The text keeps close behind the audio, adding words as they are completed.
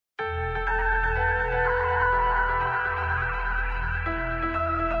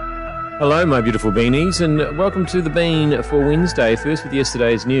Hello, my beautiful beanies, and welcome to The Bean for Wednesday, first with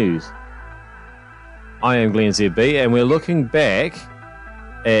yesterday's news. I am Glenn ZB, and we're looking back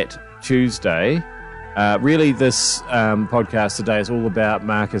at Tuesday. Really, this podcast today is all about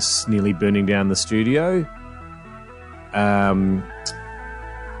Marcus nearly burning down the studio. And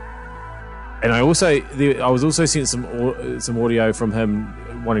I was also sent some audio from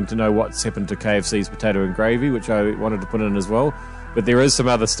him wanting to know what's happened to KFC's potato and gravy, which I wanted to put in as well. But there is some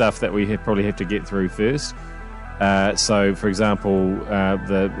other stuff that we probably have to get through first. So, for example,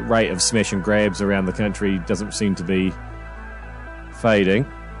 the rate of smash and grabs around the country doesn't seem to be fading.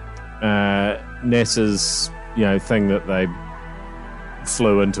 NASA's, thing that they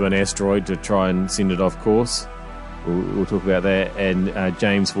flew into an asteroid to try and send it off course. We'll talk about that. And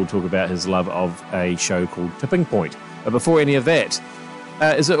James will talk about his love of a show called Tipping Point. But before any of that,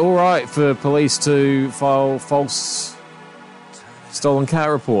 is it all right for police to file false stolen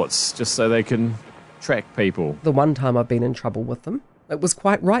car reports just so they can track people? The one time I've been in trouble with them, it was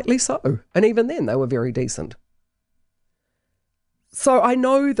quite rightly so. And even then, they were very decent. So I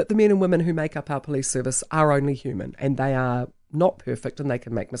know that the men and women who make up our police service are only human, and they are not perfect and they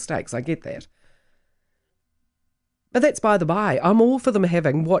can make mistakes. I get that. But that's by the by. I'm all for them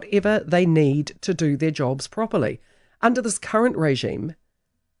having whatever they need to do their jobs properly. Under this current regime,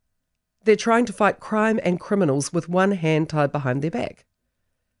 they're trying to fight crime and criminals with one hand tied behind their back.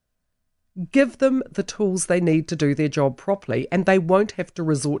 Give them the tools they need to do their job properly, and they won't have to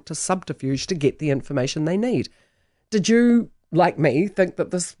resort to subterfuge to get the information they need. Did you, like me, think that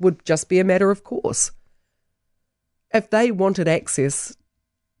this would just be a matter of course? If they wanted access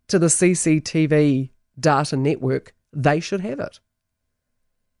to the CCTV data network, they should have it.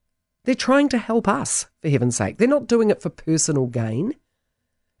 They're trying to help us, for heaven's sake. They're not doing it for personal gain.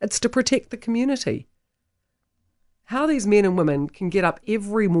 It's to protect the community. How these men and women can get up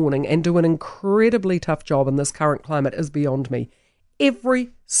every morning and do an incredibly tough job in this current climate is beyond me. Every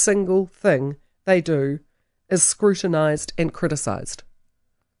single thing they do is scrutinised and criticised.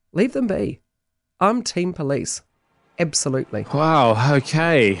 Leave them be. I'm team police. Absolutely. Wow,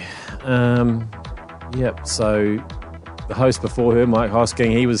 okay. Yep, so the host before her, Mike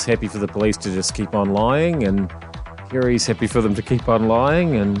Hosking, he was happy for the police to just keep on lying, and Kerry's happy for them to keep on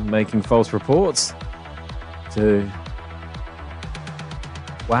lying and making false reports.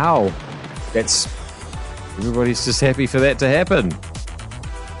 Wow, everybody's just happy for that to happen.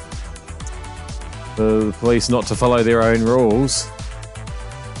 For the police not to follow their own rules.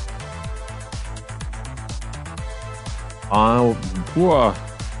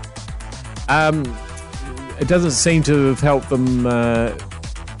 It doesn't seem to have helped them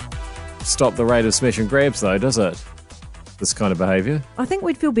stop the rate of smash and grabs, though, does it? This kind of behaviour. I think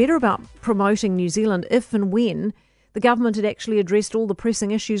we'd feel better about promoting New Zealand if and when the government had actually addressed all the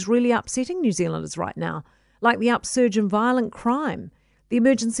pressing issues really upsetting New Zealanders right now, like the upsurge in violent crime, the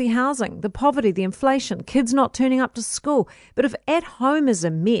emergency housing, the poverty, the inflation, kids not turning up to school. But if at home is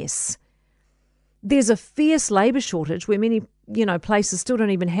a mess, there's a fierce labour shortage where many, places still don't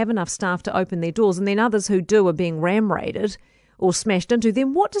even have enough staff to open their doors, and then others who do are being ram-raided or smashed into,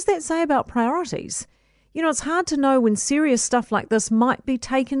 then what does that say about priorities? It's hard to know when serious stuff like this might be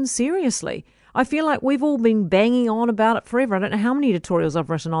taken seriously. I feel like we've all been banging on about it forever. I don't know how many editorials I've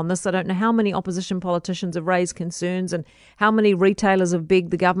written on this. I don't know how many opposition politicians have raised concerns and how many retailers have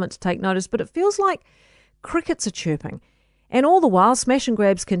begged the government to take notice, but it feels like crickets are chirping. And all the while, smash and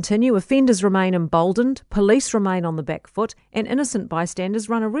grabs continue, offenders remain emboldened, police remain on the back foot, and innocent bystanders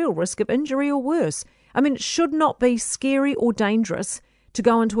run a real risk of injury or worse. It should not be scary or dangerous to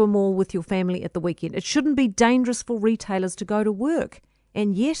go into a mall with your family at the weekend. It shouldn't be dangerous for retailers to go to work.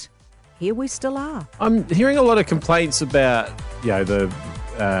 And yet, here we still are. I'm hearing a lot of complaints about,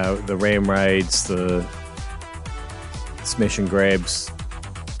 the ram raids, the smash and grabs.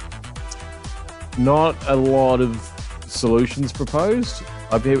 Not a lot of solutions proposed.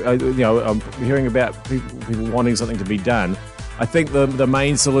 I'm hearing about people wanting something to be done. I think the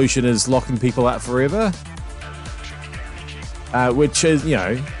main solution is locking people up forever. Which is,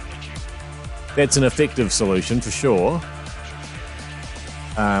 that's an effective solution for sure.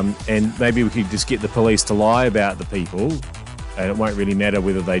 And maybe we could just get the police to lie about the people, and it won't really matter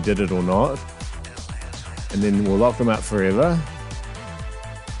whether they did it or not. And then we'll lock them up forever.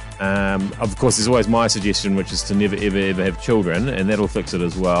 Of course, there's always my suggestion, which is to never, ever, ever have children, and that'll fix it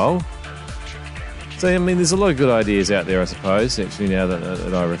as well. So, there's a lot of good ideas out there, I suppose, actually, now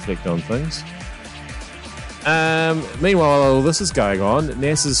that I reflect on things. Meanwhile, all this is going on,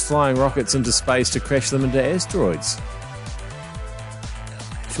 NASA's flying rockets into space to crash them into asteroids.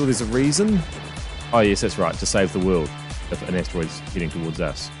 Sure there's a reason? Oh yes, that's right, to save the world if an asteroid's heading towards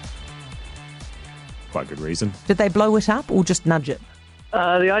us. quite good reason. Did they blow it up or just nudge it?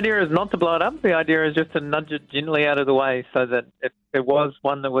 The idea is not to blow it up. The idea is just to nudge it gently out of the way so that if there was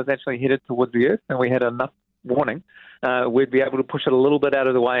one that was actually headed towards the Earth and we had enough warning, we'd be able to push it a little bit out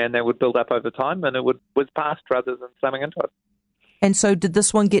of the way and that would build up over time and it would whiz past rather than slamming into it. And so did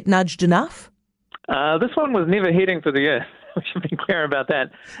this one get nudged enough? This one was never heading for the Earth. We should be clear about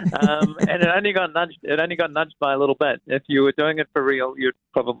that. And it only got nudged. It only got nudged by a little bit. If you were doing it for real, you'd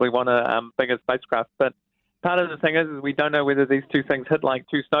probably want a bigger spacecraft. But part of the thing is we don't know whether these two things hit like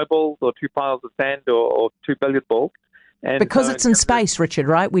two snowballs or two piles of sand or two billiard balls. And because so it's in space, Richard,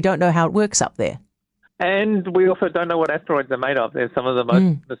 right? We don't know how it works up there. And we also don't know what asteroids are made of. They're some of the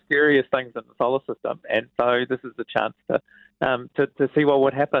most mysterious things in the solar system. And so this is the chance to see what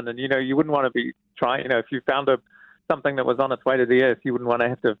would happen. And, you wouldn't want to be trying, if you found something that was on its way to the Earth, you wouldn't want to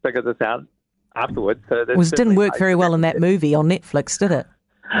have to figure this out afterwards. So it didn't work very well in that movie on Netflix, did it?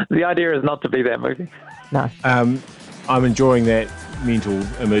 The idea is not to be that movie. No. I'm enjoying that mental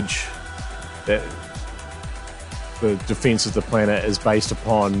image that the defence of the planet is based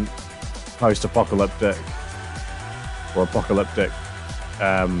upon post-apocalyptic or apocalyptic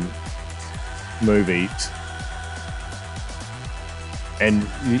movies and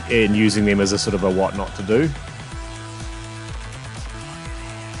using them as a sort of a what not to do.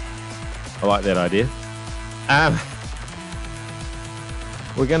 I like that idea.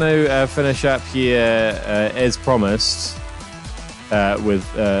 We're going to finish up here as promised with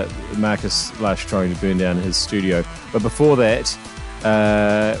Marcus Lush trying to burn down his studio. But before that,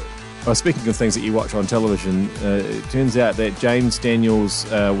 speaking of things that you watch on television, it turns out that James Daniels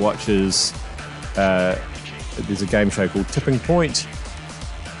watches, there's a game show called Tipping Point.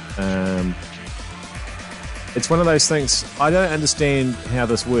 It's one of those things, I don't understand how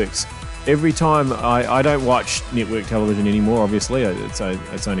this works. Every time I don't watch network television anymore, obviously. It's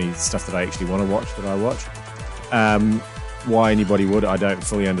only stuff that I actually want to watch that I watch. Why anybody would, I don't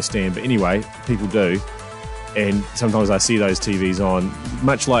fully understand. But anyway, people do. And sometimes I see those TVs on,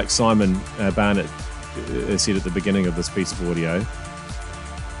 much like Simon Barnett said at the beginning of this piece of audio.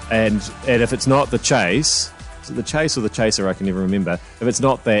 And if it's not The Chase, is it The Chase or The Chaser? I can never remember. If it's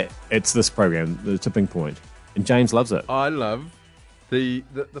not that, it's this program, The Tipping Point. And James loves it. I love the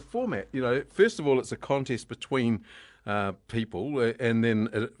format. First of all, it's a contest between people, and then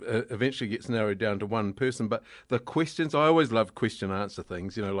it eventually gets narrowed down to one person. But the questions, I always love question answer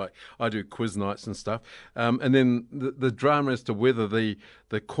things, like I do quiz nights and stuff. And then the drama as to whether the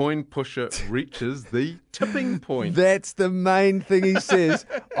coin pusher reaches the tipping point. That's the main thing he says.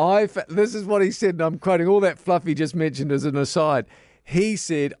 This is what he said, and I'm quoting all that fluff he just mentioned as an aside. He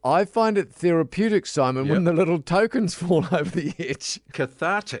said, I find it therapeutic, Simon, when the little tokens fall over the edge.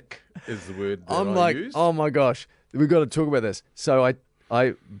 Cathartic is the word that I'm I like, used. oh my gosh, we've got to talk about this. So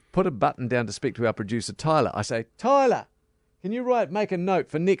I put a button down to speak to our producer, Tyler. I say, Tyler, can you make a note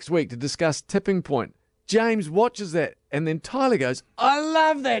for next week to discuss Tipping Point? James watches that. And then Tyler goes, I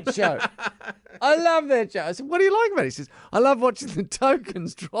love that show. I love that show. I said, what do you like about it? He says, I love watching the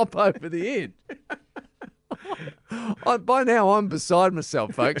tokens drop over the edge. By now, I'm beside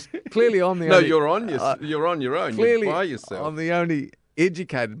myself, folks. Clearly, I'm the only... No, you're on your own. Clearly, you're by yourself. I'm the only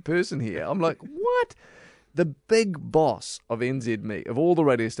educated person here. I'm like, what? The big boss of NZME, of all the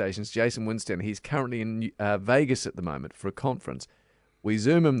radio stations, Jason Winstead, he's currently in Vegas at the moment for a conference. We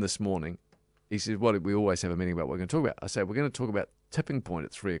Zoom him this morning. He says, we always have a meeting about what we're going to talk about. I say, we're going to talk about Tipping Point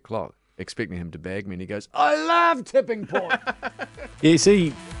at 3 o'clock, expecting him to bag me. And he goes, I love Tipping Point. Yeah,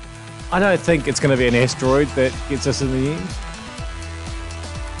 see, I don't think it's going to be an asteroid that gets us in the end.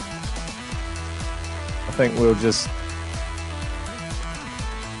 I think we'll just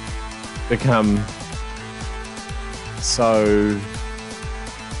become so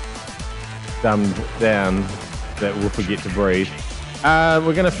dumbed down that we'll forget to breathe.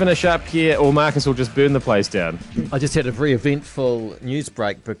 We're going to finish up here, or Marcus will just burn the place down. I just had a very eventful news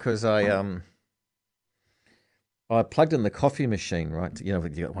break because I plugged in the coffee machine, right? You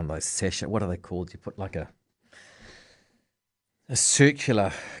got one of those sachet. What are they called? You put like a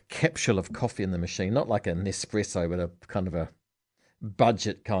circular capsule of coffee in the machine, not like a Nespresso, but a kind of a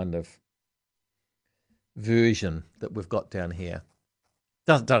budget kind of version that we've got down here.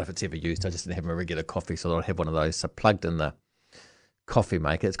 Don't know if it's ever used. I just didn't have a regular coffee, so I thought I'd have one of those. So I plugged in the coffee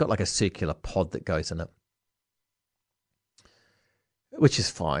maker. It's got like a circular pod that goes in it, which is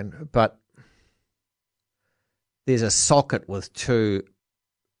fine, but there's a socket with two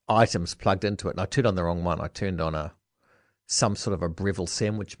items plugged into it, and I turned on the wrong one. I turned on some sort of a Breville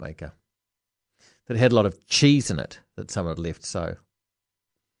sandwich maker that had a lot of cheese in it that someone had left, so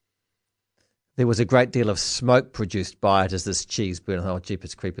there was a great deal of smoke produced by it as this cheese burned. Oh,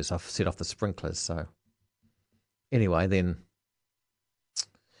 jeepers creepers, I've set off the sprinklers, so Anyway, then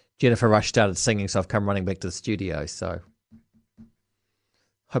Jennifer Rush started singing, so I've come running back to the studio. So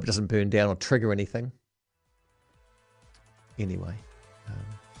hope it doesn't burn down or trigger anything. Anyway.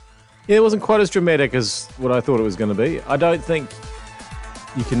 Yeah, it wasn't quite as dramatic as what I thought it was going to be. I don't think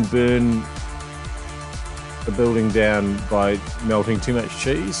you can burn a building down by melting too much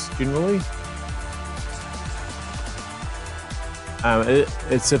cheese, generally.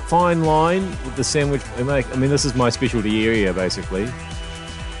 It's a fine line with the sandwich. I mean, this is my specialty area, basically.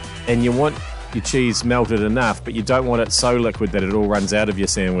 And you want your cheese melted enough, but you don't want it so liquid that it all runs out of your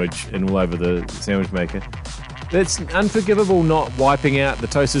sandwich and all over the sandwich maker. It's unforgivable not wiping out the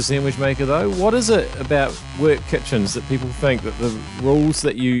toaster sandwich maker, though. What is it about work kitchens that people think that the rules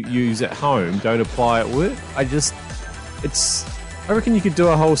that you use at home don't apply at work? I reckon you could do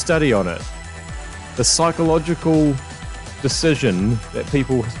a whole study on it. The psychological decision that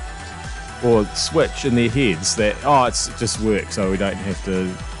people or switch in their heads that, it's just work, so we don't have to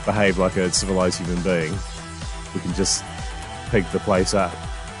behave like a civilized human being. We can just pig the place up.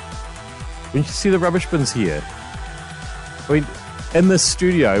 When you see the rubbish bins here, I mean, in this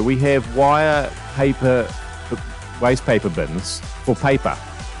studio we have waste paper bins for paper.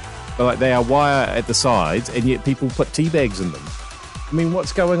 But like they are wire at the sides, and yet people put tea bags in them. I mean,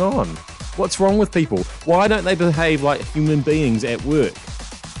 what's going on? What's wrong with people? Why don't they behave like human beings at work?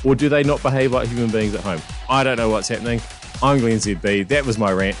 Or do they not behave like human beings at home? I don't know what's happening. I'm Glenn ZB. That was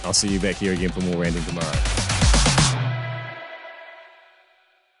my rant. I'll see you back here again for more ranting tomorrow.